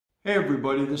Hey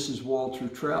everybody, this is Walter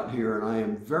Trout here, and I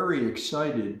am very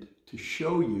excited to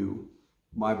show you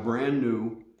my brand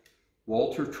new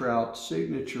Walter Trout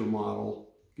signature model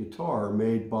guitar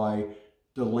made by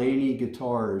Delaney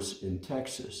Guitars in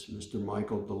Texas, Mr.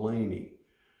 Michael Delaney.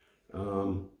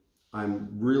 I'm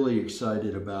really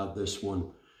excited about this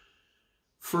one.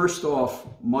 First off,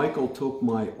 Michael took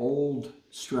my old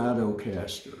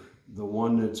Stratocaster, the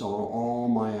one that's on all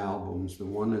my albums, the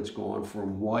one that's gone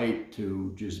from white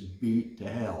to just beat to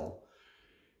hell.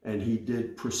 And he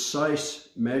did precise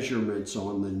measurements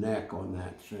on the neck on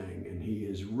that thing, and he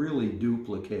has really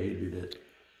duplicated it.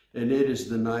 And it is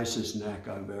the nicest neck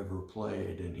I've ever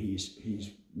played, and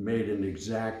he's made an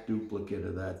exact duplicate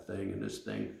of that thing, and this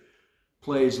thing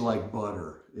plays like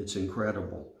butter. It's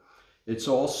incredible. It's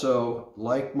also,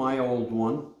 like my old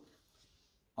one,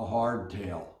 a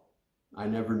hardtail. I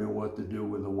never knew what to do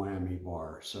with a whammy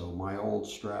bar, so my old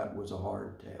Strat was a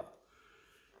hardtail.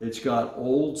 It's got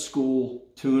old school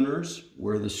tuners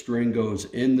where the string goes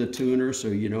in the tuner so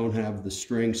you don't have the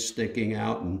string sticking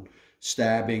out and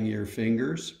stabbing your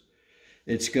fingers.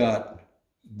 It's got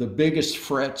the biggest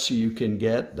frets you can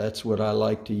get. That's what I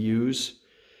like to use.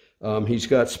 He's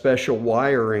got special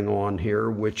wiring on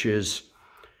here, which is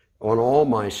on all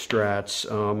my Strats.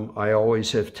 I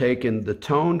always have taken the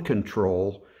tone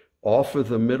control off of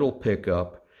the middle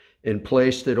pickup and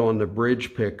placed it on the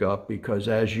bridge pickup because,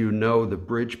 as you know, the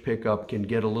bridge pickup can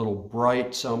get a little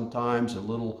bright sometimes, a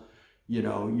little,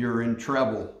 you're in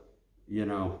treble,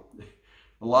 a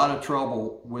lot of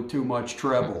trouble with too much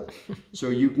treble. So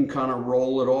you can kind of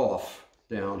roll it off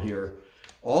down here.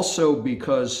 Also,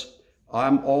 because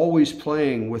I'm always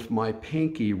playing with my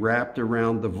pinky wrapped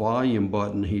around the volume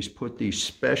button, he's put these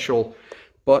special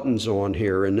buttons on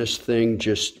here, and this thing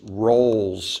just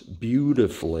rolls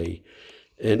beautifully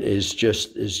and is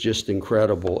just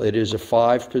incredible. It is a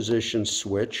 5-position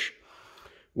switch,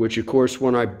 which of course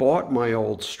when I bought my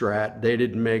old Strat, they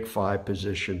didn't make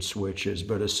 5-position switches,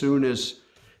 but as soon as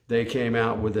they came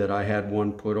out with it, I had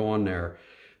one put on there.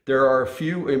 There are a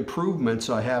few improvements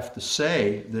I have to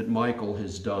say that Michael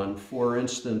has done. For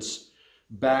instance,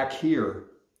 back here,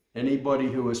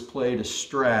 anybody who has played a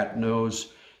Strat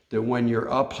knows that when you're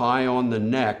up high on the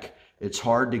neck, it's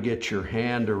hard to get your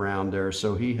hand around there.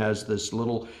 So he has this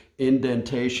little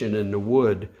indentation in the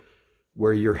wood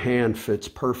where your hand fits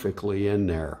perfectly in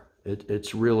there.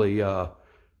 It's really,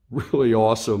 really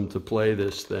awesome to play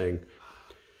this thing.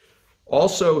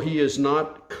 Also, he has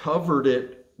not covered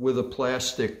it with a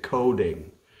plastic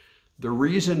coating. The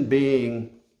reason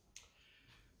being,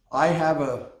 I have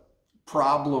a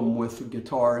problem with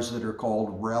guitars that are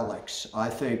called relics. I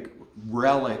think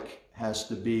relic has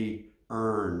to be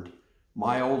earned.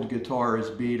 My old guitar is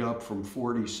beat up from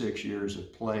 46 years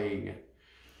of playing it.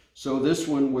 So this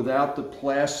one, without the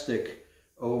plastic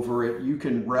over it, you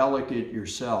can relic it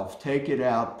yourself. Take it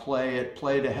out, play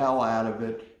the hell out of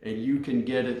it, and you can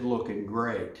get it looking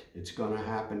great. It's going to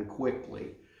happen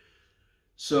quickly.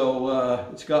 So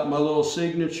it's got my little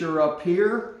signature up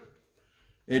here.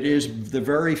 It is the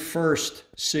very first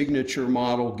signature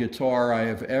model guitar I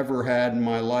have ever had in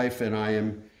my life, and I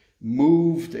am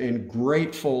moved and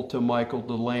grateful to Michael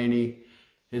Delaney,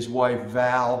 his wife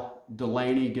Val,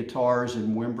 Delaney Guitars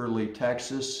in Wimberley,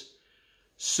 Texas.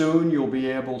 Soon you'll be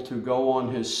able to go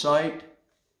on his site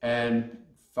and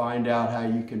find out how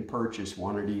you can purchase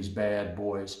one of these bad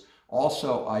boys.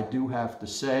 Also, I do have to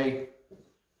say,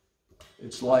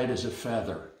 it's light as a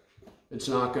feather. It's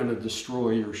not going to destroy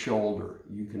your shoulder.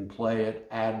 You can play it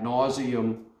ad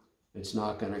nauseum. It's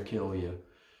not going to kill you.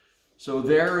 So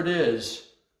there it is,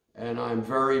 and I'm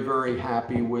very, very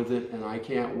happy with it, and I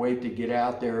can't wait to get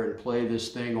out there and play this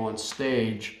thing on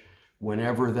stage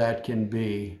whenever that can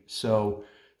be. So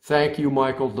thank you,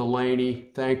 Michael Delaney.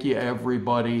 Thank you,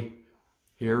 everybody.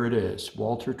 Here it is,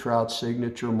 Walter Trout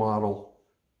signature model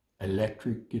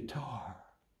electric guitar.